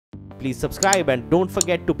please subscribe and don't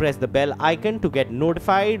forget to press the bell icon to get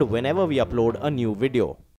notified whenever we upload a new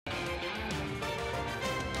video.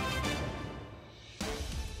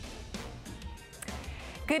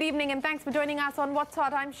 Good evening and thanks for joining us on What's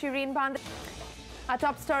Hot. I'm Shireen Band. Our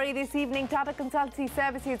top story this evening, Tata Consultancy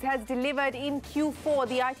Services has delivered in Q4.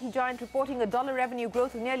 The IT giant reporting a dollar revenue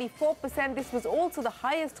growth of nearly 4%. This was also the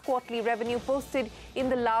highest quarterly revenue posted in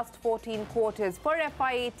the last 14 quarters. For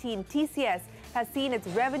FY18, TCS has seen its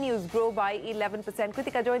revenues grow by 11%.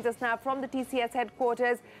 Kritika joins us now from the TCS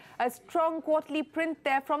headquarters. A strong quarterly print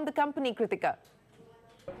there from the company, Kritika.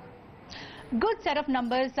 Good set of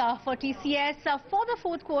numbers for TCS. For the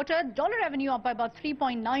fourth quarter, dollar revenue up by about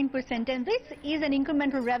 3.9%, and this is an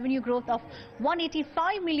incremental revenue growth of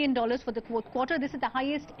 $185 million for the fourth quarter. This is the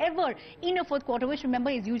highest ever in a fourth quarter, which remember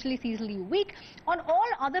is usually seasonally weak. On all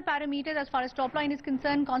other parameters, as far as top line is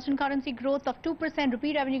concerned, constant currency growth of 2%,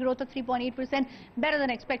 rupee revenue growth of 3.8%, better than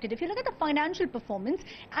expected. If you look at the financial performance,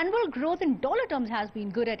 annual growth in dollar terms has been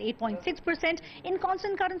good at 8.6%. In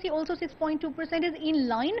constant currency, also 6.2% is in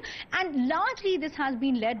line, and largely this has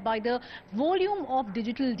been led by the volume of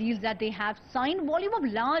digital deals that they have signed, volume of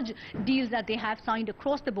large deals that they have signed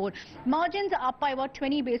across the board. Margins are up by about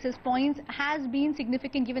 20 basis points, has been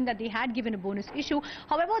significant given that they had given a bonus issue.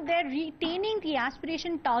 However, they're retaining the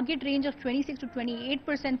aspiration target range of 26 to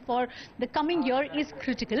 28% for the coming year is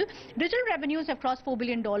critical. Digital revenues have crossed $4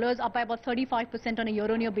 billion, up by about 35% on a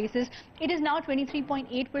year-on-year basis. It is now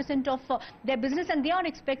 23.8% of their business, and they are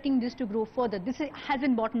expecting this to grow further. This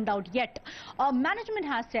hasn't bottomed out yet. Management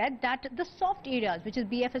has said that the soft areas, which is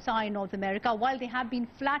BFSI in North America, while they have been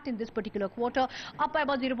flat in this particular quarter, up by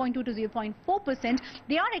about 0.2 to 0.4%,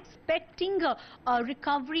 they are expecting a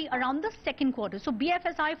recovery around the second quarter. So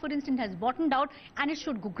BFSI, for instance, has bottomed out and it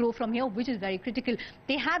should grow from here, which is very critical.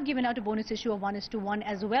 They have given out a bonus issue of 1:1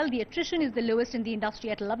 as well. The attrition is the lowest in the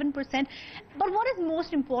industry at 11%. But what is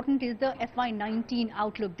most important is the FY19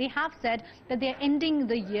 outlook. They have said that they are ending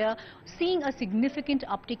the year seeing a significant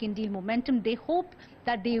uptick in deal momentum. They hope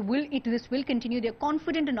that this will continue. They're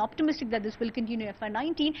confident and optimistic that this will continue in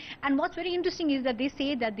FY19. And what's very interesting is that they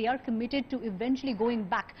say that they are committed to eventually going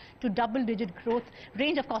back to double-digit growth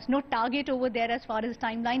range. Of course, no target over there as far as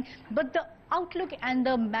timeline, but the outlook and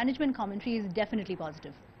the management commentary is definitely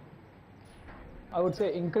positive. I would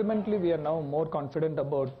say incrementally we are now more confident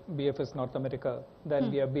about BFS North America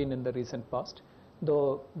than we have been in the recent past,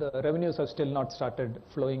 though the revenues have still not started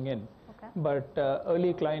flowing in. But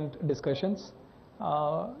early client discussions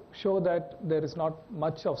show that there is not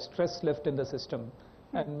much of stress left in the system,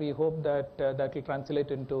 and we hope that that will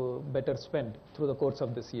translate into better spend through the course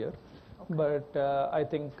of this year. But I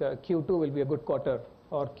think Q2 will be a good quarter,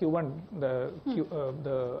 or Q1,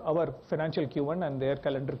 our financial Q1 and their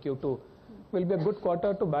calendar Q2 will be a good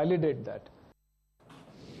quarter to validate that.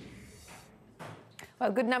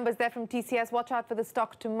 Well, good numbers there from TCS. Watch out for the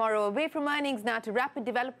stock tomorrow. Away from earnings now to rapid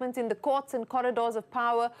developments in the courts and corridors of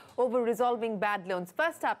power over resolving bad loans.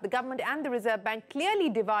 First up, the government and the Reserve Bank clearly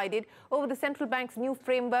divided over the central bank's new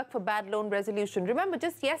framework for bad loan resolution. Remember,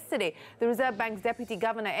 just yesterday, the Reserve Bank's Deputy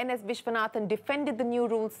Governor, N.S. Vishwanathan, defended the new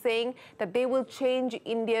rules, saying that they will change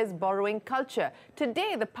India's borrowing culture.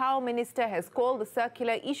 Today, the Power Minister has called the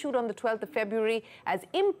circular issued on the 12th of February as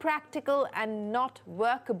impractical and not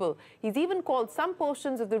workable. He's even called some portions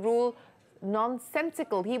of the rule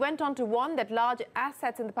nonsensical. He went on to warn that large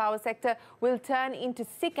assets in the power sector will turn into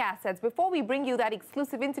sick assets. Before we bring you that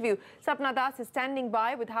exclusive interview, Sapna Das is standing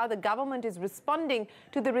by with how the government is responding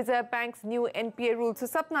to the Reserve Bank's new NPA rules. So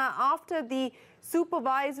Sapna, after the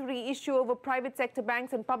supervisory issue over private sector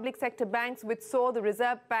banks and public sector banks, which saw the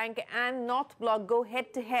Reserve Bank and North Block go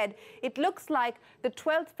head-to-head, it looks like the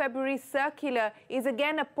 12th February circular is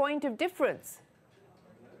again a point of difference.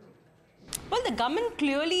 Well, the government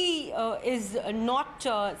clearly is not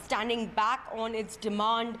standing back on its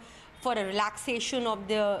demand for a relaxation of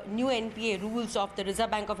the new NPA rules of the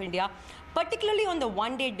Reserve Bank of India, particularly on the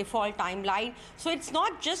one-day default timeline. So it's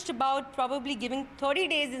not just about probably giving 30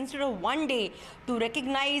 days instead of 1 day to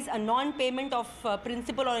recognize a non-payment of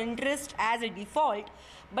principal or interest as a default,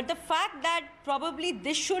 but the fact that probably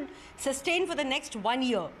this should sustain for the next 1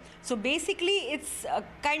 year. So basically, it's a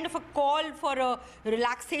kind of a call for a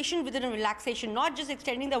relaxation within a relaxation, not just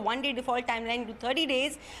extending the one-day default timeline to 30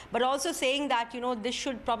 days, but also saying that, this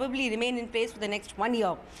should probably remain in place for the next 1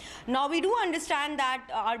 year. Now, we do understand that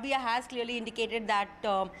RBI has clearly indicated that,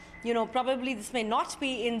 probably this may not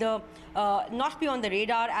be not be on the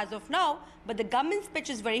radar as of now, but the government's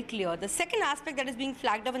pitch is very clear. The second aspect that is being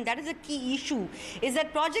flagged up, and that is a key issue, is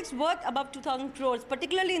that projects worth above 2,000 crores,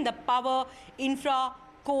 particularly in the power, infra,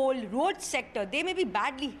 coal, road sector, they may be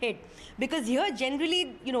badly hit, because here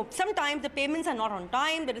generally, sometimes the payments are not on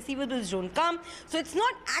time, the receivables don't come. So it's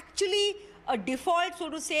not actually a default, so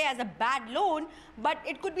to say, as a bad loan, but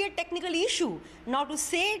it could be a technical issue. Now, to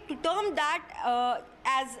term that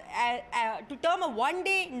to term a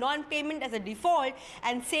one-day non-payment as a default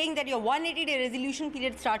and saying that your 180-day resolution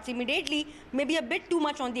period starts immediately may be a bit too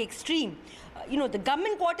much on the extreme. The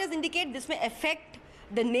government quarters indicate this may affect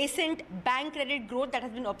the nascent bank credit growth that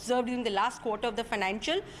has been observed during the last quarter of the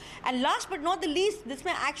financial. And last but not the least, this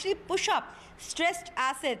may actually push up stressed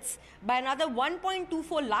assets by another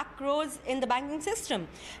 1.24 lakh crores in the banking system.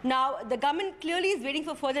 Now, the government clearly is waiting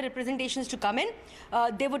for further representations to come in.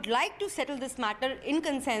 They would like to settle this matter in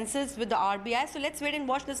consensus with the RBI. So let's wait and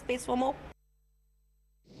watch this space for more.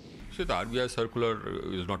 So the RBI circular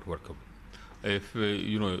is not workable. If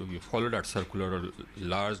you follow that circular, a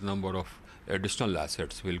large number of additional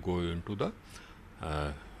assets will go into the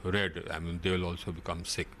red. I mean, they will also become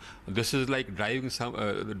sick. This is like driving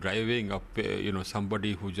up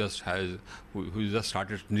somebody who just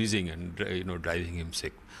started sneezing and driving him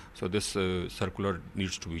sick. So this circular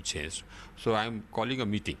needs to be changed. So I'm calling a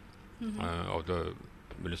meeting of the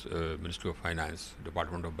Ministry of Finance,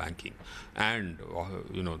 Department of Banking, and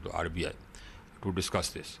the RBI to discuss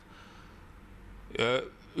this.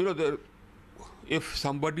 If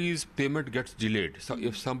somebody's payment gets delayed, so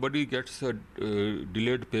if somebody gets a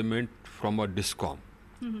delayed payment from a discom,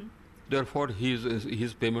 therefore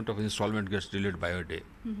his payment of installment gets delayed by a day.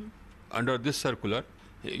 Under this circular,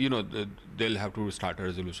 they'll have to start a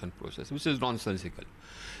resolution process, which is nonsensical.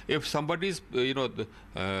 If somebody's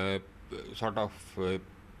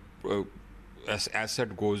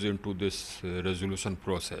asset goes into this resolution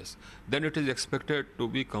process, then it is expected to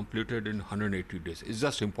be completed in 180 days. It's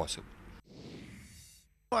just impossible.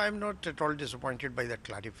 I'm not at all disappointed by that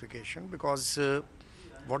clarification, because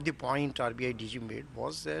what the point RBI DG made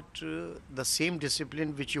was that the same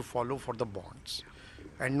discipline which you follow for the bonds,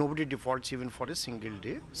 and nobody defaults even for a single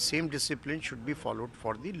day, same discipline should be followed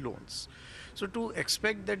for the loans. So to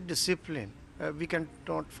expect that discipline, we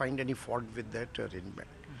cannot find any fault with that arrangement.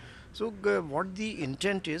 So what the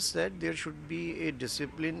intent is that there should be a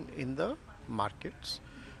discipline in the markets,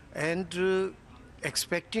 and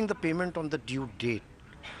expecting the payment on the due date,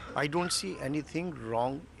 I don't see anything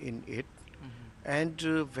wrong in it. And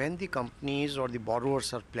when the companies or the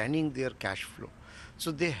borrowers are planning their cash flow,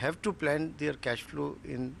 so they have to plan their cash flow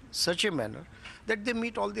in such a manner that they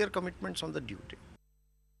meet all their commitments on the due date.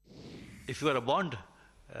 If you are a bond,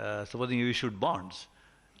 supposing you issued bonds,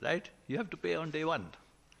 right, you have to pay on day one,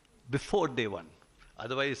 before day one.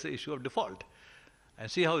 Otherwise, it's an issue of default.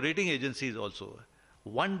 And see how rating agencies also,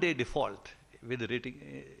 one-day default with the rating,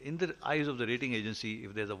 in the eyes of the rating agency,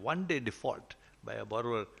 if there's a one-day default by a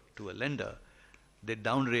borrower to a lender, they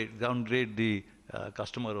downgrade the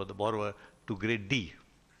customer or the borrower to grade D,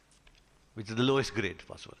 which is the lowest grade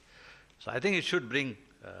possible. So I think it should bring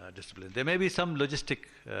discipline. There may be some logistic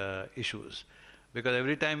issues, because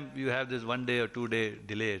every time you have this 1 day or 2 day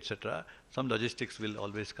delay, etc., some logistics will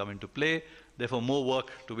always come into play. Therefore, more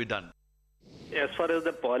work to be done. As far as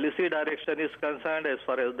the policy direction is concerned, as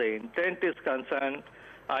far as the intent is concerned,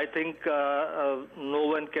 I think no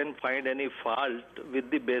one can find any fault with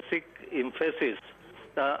the basic emphasis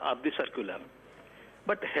of the circular.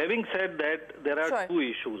 But having said that, there are two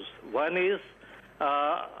issues. One is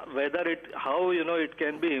whether how it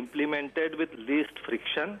can be implemented with least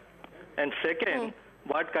friction, and second,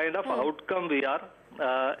 what kind of outcome we are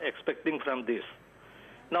expecting from this.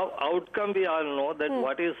 Now, outcome, we all know that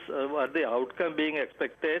what the outcome being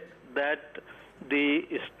expected, that the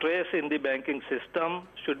stress in the banking system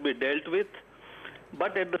should be dealt with,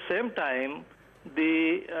 but at the same time,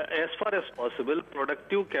 as far as possible,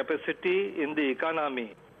 productive capacity in the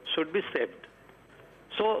economy should be saved.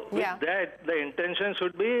 So with that, the intention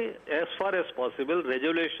should be, as far as possible,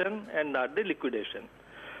 resolution and not the liquidation.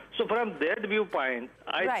 So from that viewpoint,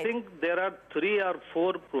 I think there are 3 or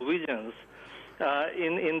 4 provisions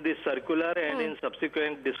in this circular and in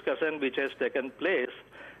subsequent discussion which has taken place,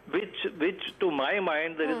 which to my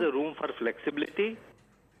mind, there is a room for flexibility.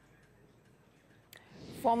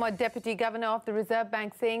 Former Deputy Governor of the Reserve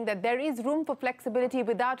Bank saying that there is room for flexibility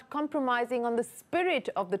without compromising on the spirit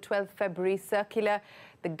of the 12th February circular.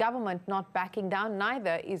 The government not backing down,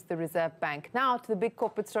 neither is the Reserve Bank. Now to the big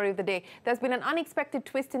corporate story of the day. There's been an unexpected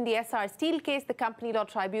twist in the SR Steel case. The Company Law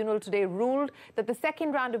Tribunal today ruled that the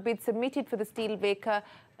second round of bids submitted for the steel maker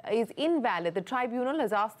is invalid. The tribunal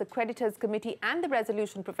has asked the creditors committee and the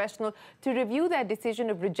resolution professional to review their decision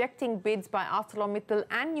of rejecting bids by ArcelorMittal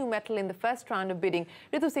and New Metal in the first round of bidding.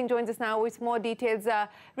 Ritu Singh joins us now with more details.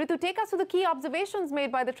 Ritu, take us to the key observations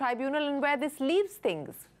made by the tribunal and where this leaves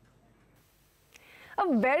things.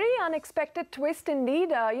 A very unexpected twist indeed.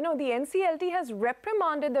 The NCLT has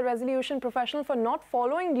reprimanded the resolution professional for not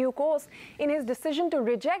following due course in his decision to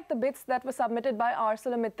reject the bids that were submitted by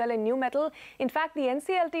ArcelorMittal and New Metal. In fact, the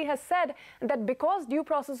NCLT has said that because due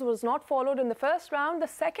process was not followed in the first round, the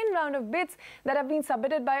second round of bids that have been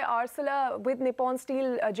submitted by Arcelor with Nippon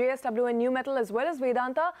Steel, JSW and New Metal as well as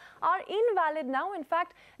Vedanta are invalid now. In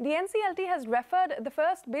fact, the NCLT has referred the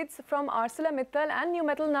first bids from ArcelorMittal and New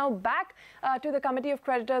Metal now back to the Committee of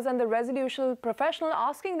Creditors and the resolution professional,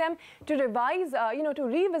 asking them to revise, to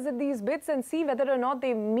revisit these bids and see whether or not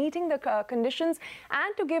they're meeting the conditions,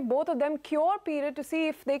 and to give both of them cure period to see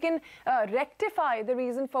if they can rectify the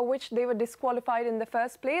reason for which they were disqualified in the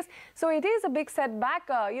first place. So it is a big setback,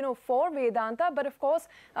 for Vedanta, but of course,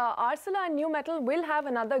 Arcelor and New Metal will have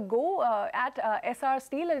another go at SR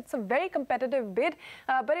Steel. It's a very competitive bid,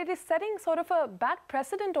 but it is setting sort of a bad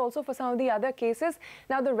precedent also for some of the other cases.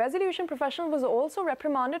 Now, the resolution professional was also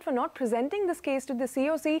reprimanded for not presenting this case to the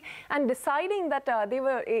COC and deciding that they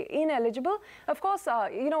were ineligible. Of course,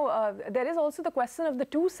 there is also the question of the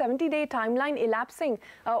 270-day timeline elapsing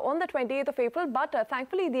on the 28th of April, but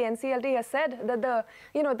thankfully the NCLT has said that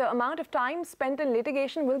the amount of time spent in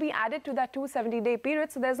litigation will be added to that 270-day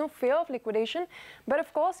period, so there's no fear of liquidation. But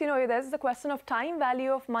of course, there's the question of time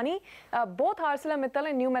value of money. Both ArcelorMittal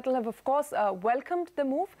and New Metal have, of course, welcomed the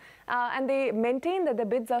move, and they maintain that the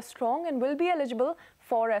bids are strong and will be eligible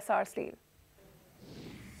for SR Steel.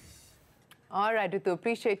 All right, Ritu,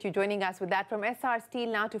 appreciate you joining us with that. From SR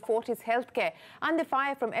Steel now to Fortis Healthcare. Under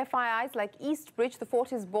fire from FIIs like Eastbridge, the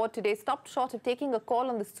Fortis board today stopped short of taking a call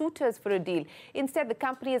on the suitors for a deal. Instead, the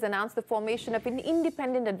company has announced the formation of an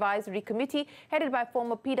independent advisory committee headed by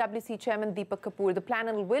former PwC chairman Deepak Kapoor. The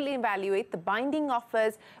panel will evaluate the binding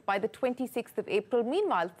offers by the 26th of April.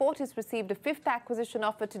 Meanwhile, Fortis received a fifth acquisition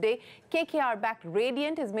offer today. KKR-backed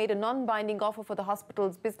Radiant has made a non-binding offer for the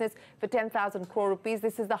hospital's business for 10,000 crore rupees.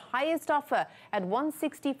 This is the highest offer at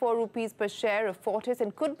 164 rupees per share of Fortis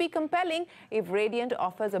and could be compelling if Radiant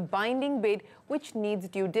offers a binding bid which needs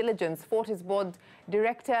due diligence. Fortis board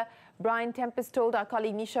director Brian Tempest told our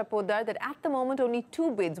colleague Nisha Poddar that at the moment only two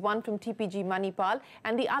bids, one from TPG Manipal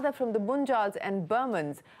and the other from the Bunjals and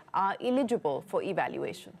Burmans, are eligible for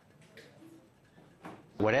evaluation.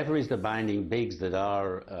 Whatever is the binding bids that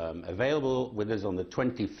are available with us on the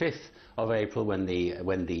 25th of April when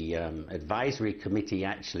the advisory committee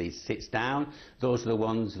actually sits down, those are the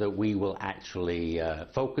ones that we will actually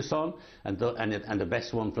focus on, and the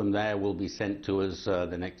best one from there will be sent to us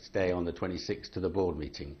the next day on the 26th to the board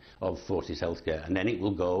meeting of Fortis Healthcare, and then it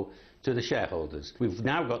will go to the shareholders. We've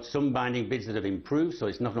now got some binding bids that have improved, so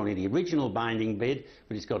it's not only the original binding bid,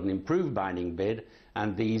 but it's got an improved binding bid,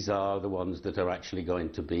 and these are the ones that are actually going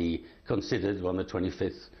to be considered on the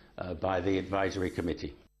 25th by the advisory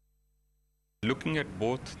committee. Looking at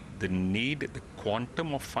both the need, the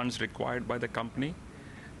quantum of funds required by the company,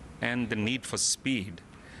 and the need for speed,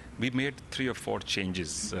 we made 3 or 4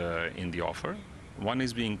 changes in the offer. One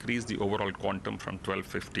is we increased the overall quantum from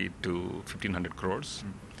 1250 to 1500 crores.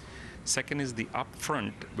 Second is the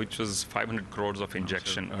upfront, which was 500 crores of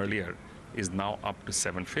injection earlier, is now up to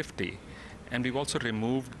 750. And we've also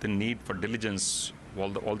removed the need for diligence,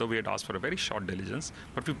 although we had asked for a very short diligence,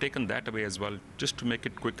 but we've taken that away as well, just to make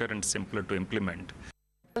it quicker and simpler to implement.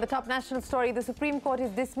 The top national story, the Supreme Court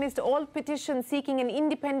has dismissed all petitions seeking an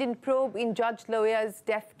independent probe in Judge Loya's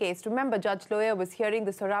death case. Remember, Judge Loya was hearing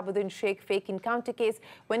the Sohrabuddin Sheikh fake encounter case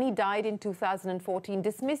when he died in 2014.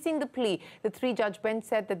 Dismissing the plea, the 3-judge bench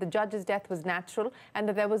said that the judge's death was natural and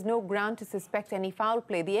that there was no ground to suspect any foul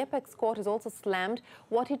play. The apex court has also slammed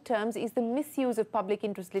what it terms is the misuse of public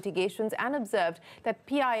interest litigations and observed that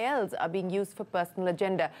PILs are being used for personal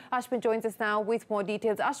agenda. Ashmit joins us now with more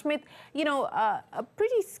details. Ashmit, a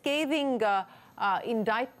pretty scathing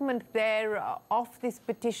indictment there of this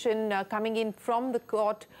petition coming in from the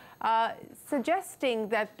court, suggesting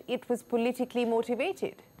that it was politically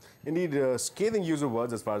motivated. Indeed, scathing use of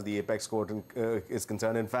words as far as the apex court is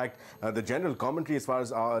concerned. In fact, the general commentary as far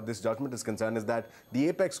as this judgment is concerned is that the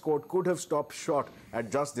apex court could have stopped short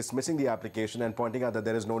at just dismissing the application and pointing out that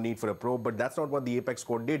there is no need for a probe, but that's not what the apex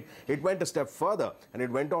court did. It went a step further, and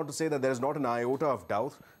it went on to say that there is not an iota of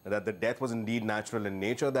doubt that the death was indeed natural in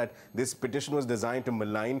nature, that this petition was designed to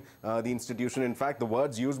malign the institution. In fact, the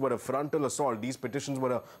words used were a frontal assault. These petitions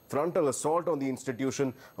were a frontal assault on the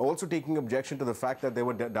institution, also taking objection to the fact that there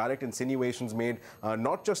were direct insinuations made,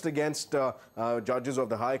 not just against judges of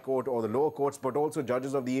the High Court or the lower courts, but also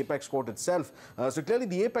judges of the Apex Court itself. So clearly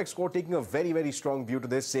the Apex Court taking a very, very strong view to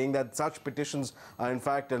this, saying that such petitions are in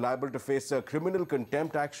fact liable to face criminal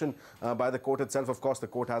contempt action by the court itself. Of course, the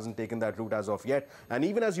court hasn't taken that route as of yet. And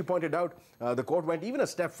even as you pointed out, the court went even a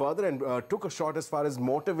step further and took a shot as far as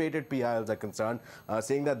motivated PILs are concerned,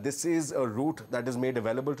 saying that this is a route that is made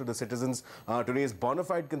available to the citizens to raise bona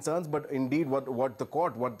fide concerns. But indeed, what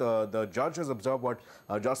the judge has observed, what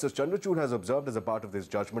Justice Chandrachud has observed as a part of this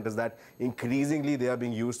judgment, is that increasingly they are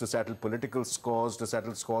being used to settle political scores, to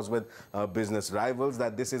settle scores with business rivals,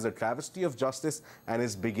 that this is a travesty of justice and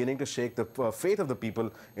is beginning to shake the faith of the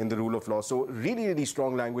people in the rule of law. So really, really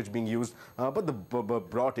strong language being used, but the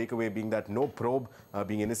broad takeaway being that no probe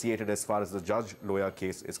being initiated as far as the Judge-Loya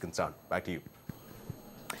case is concerned. Back to you.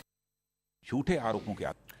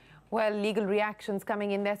 Well, legal reactions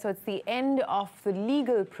coming in there, so it's the end of the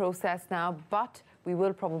legal process now, but we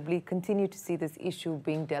will probably continue to see this issue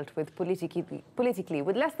being dealt with politically.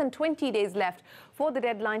 With less than 20 days left for the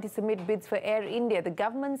deadline to submit bids for Air India, the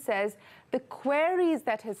government says the queries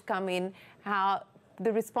that has come in,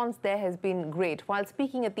 the response there has been great. While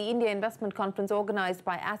speaking at the India Investment Conference organised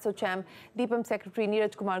by ASSOCHAM, DIPAM Secretary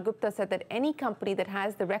Neeraj Kumar Gupta said that any company that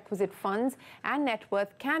has the requisite funds and net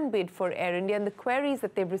worth can bid for Air India, and the queries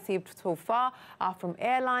that they've received so far are from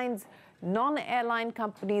airlines, non-airline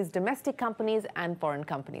companies, domestic companies and foreign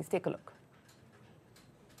companies. Take a look.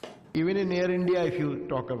 Even in Air India, if you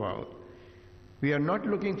talk about, we are not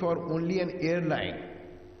looking for only an airline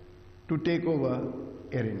to take over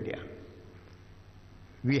Air India.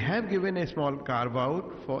 We have given a small carve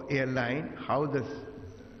out for airline, how the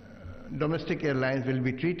domestic airlines will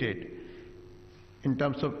be treated in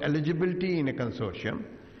terms of eligibility in a consortium.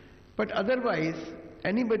 But otherwise,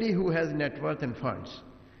 anybody who has net worth and funds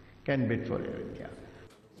can bid for Air India.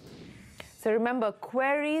 So remember,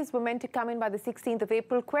 queries were meant to come in by the 16th of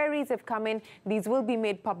April. Queries have come in. These will be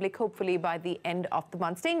made public, hopefully, by the end of the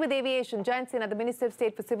month. Staying with aviation, Jayant Sinha, the Minister of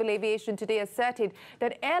State for Civil Aviation, today asserted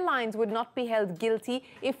that airlines would not be held guilty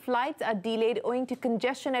if flights are delayed owing to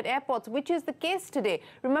congestion at airports, which is the case today.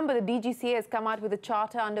 Remember, the DGCA has come out with a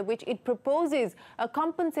charter under which it proposes a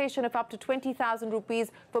compensation of up to 20,000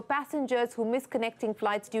 rupees for passengers who miss connecting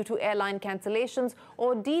flights due to airline cancellations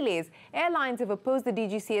or delays. Airlines have opposed the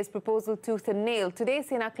DGCA's proposal tooth and nail. Today,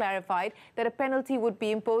 Sinha clarified that a penalty would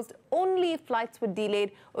be imposed only if flights were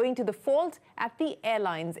delayed owing to the fault at the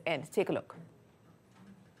airline's end. Take a look.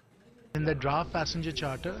 In the draft passenger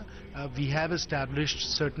charter, we have established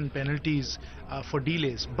certain penalties for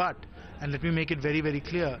delays, but, and let me make it very, very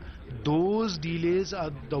clear, those delays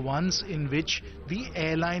are the ones in which the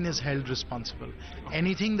airline is held responsible.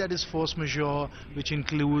 Anything that is force majeure, which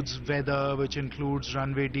includes weather, which includes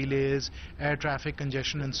runway delays, air traffic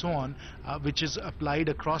congestion and so on, which is applied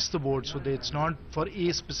across the board, so that it's not for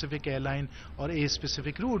a specific airline or a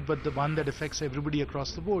specific route, but the one that affects everybody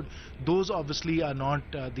across the board, those obviously are not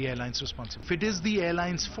the airline's responsibility. If it is the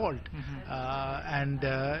airline's fault and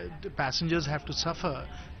the passengers have to suffer,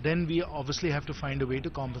 then we obviously have to find a way to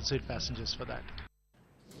compensate passengers for that.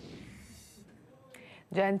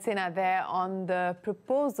 Jayant Sinha there on the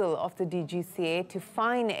proposal of the DGCA to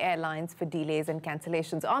fine airlines for delays and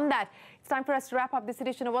cancellations. On that, it's time for us to wrap up this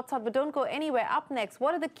edition of What's Hot, but don't go anywhere. Up next,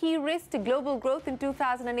 what are the key risks to global growth in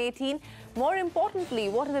 2018? More importantly,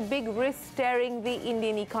 what are the big risks staring the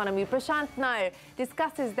Indian economy? Prashant Nair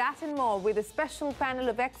discusses that and more with a special panel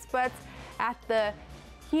of experts at the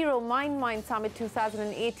Hero Mind Summit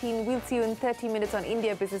 2018. We'll see you in 30 minutes on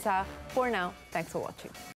India Business Hour. For now, thanks for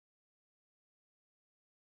watching.